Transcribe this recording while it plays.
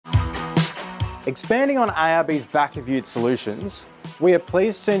Expanding on ARB's back of ute solutions, we are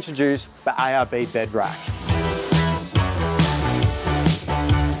pleased to introduce the ARB Bed Rack.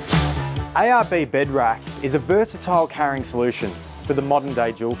 ARB Bed Rack is a versatile carrying solution for the modern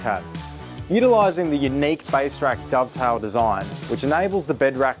day dual cab, utilising the unique base rack dovetail design, which enables the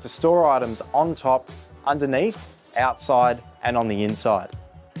bed rack to store items on top, underneath, outside and on the inside.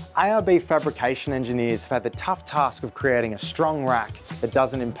 ARB fabrication engineers have had the tough task of creating a strong rack that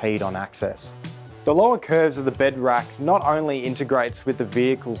doesn't impede on access. The lower curves of the bed rack not only integrates with the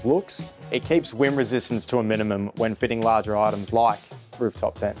vehicle's looks, it keeps wind resistance to a minimum when fitting larger items like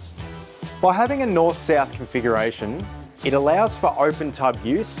rooftop tents. By having a north-south configuration, it allows for open tub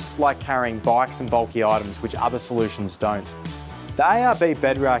use, like carrying bikes and bulky items which other solutions don't. The ARB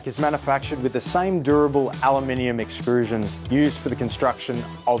bed rack is manufactured with the same durable aluminium extrusion used for the construction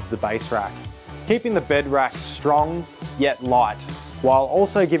of the base rack, keeping the bed rack strong yet light, while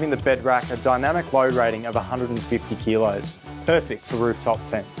also giving the bed rack a dynamic load rating of 150 kilos, perfect for rooftop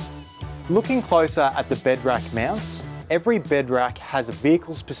tents. Looking closer at the bed rack mounts, every bed rack has a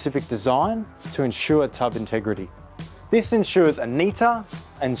vehicle-specific design to ensure tub integrity. This ensures a neater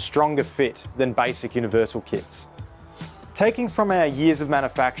and stronger fit than basic universal kits. Taking from our years of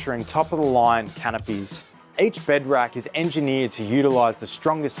manufacturing top-of-the-line canopies, each bed rack is engineered to utilise the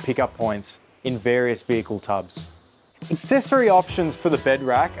strongest pickup points in various vehicle tubs. Accessory options for the bed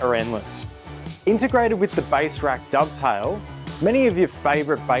rack are endless. Integrated with the base rack dovetail, many of your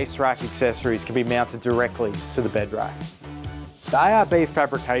favourite base rack accessories can be mounted directly to the bed rack. The ARB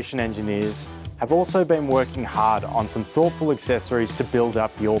fabrication engineers have also been working hard on some thoughtful accessories to build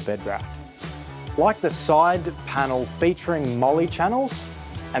up your bed rack, like the side panel featuring molly channels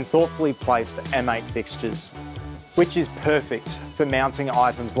and thoughtfully placed M8 fixtures, which is perfect for mounting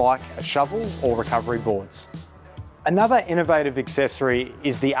items like a shovel or recovery boards. Another innovative accessory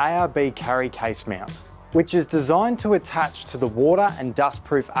is the ARB carry case mount, which is designed to attach to the water and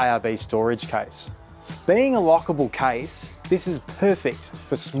dustproof ARB storage case. Being a lockable case, this is perfect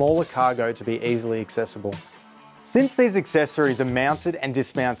for smaller cargo to be easily accessible. Since these accessories are mounted and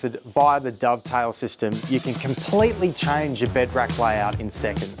dismounted via the dovetail system, you can completely change your bed rack layout in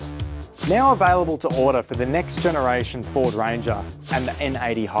seconds. Now available to order for the next generation Ford Ranger and the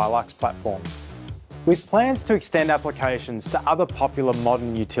N80 Hilux platform, with plans to extend applications to other popular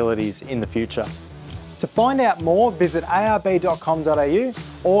modern utilities in the future. To find out more, visit arb.com.au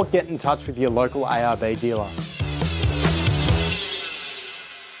or get in touch with your local ARB dealer.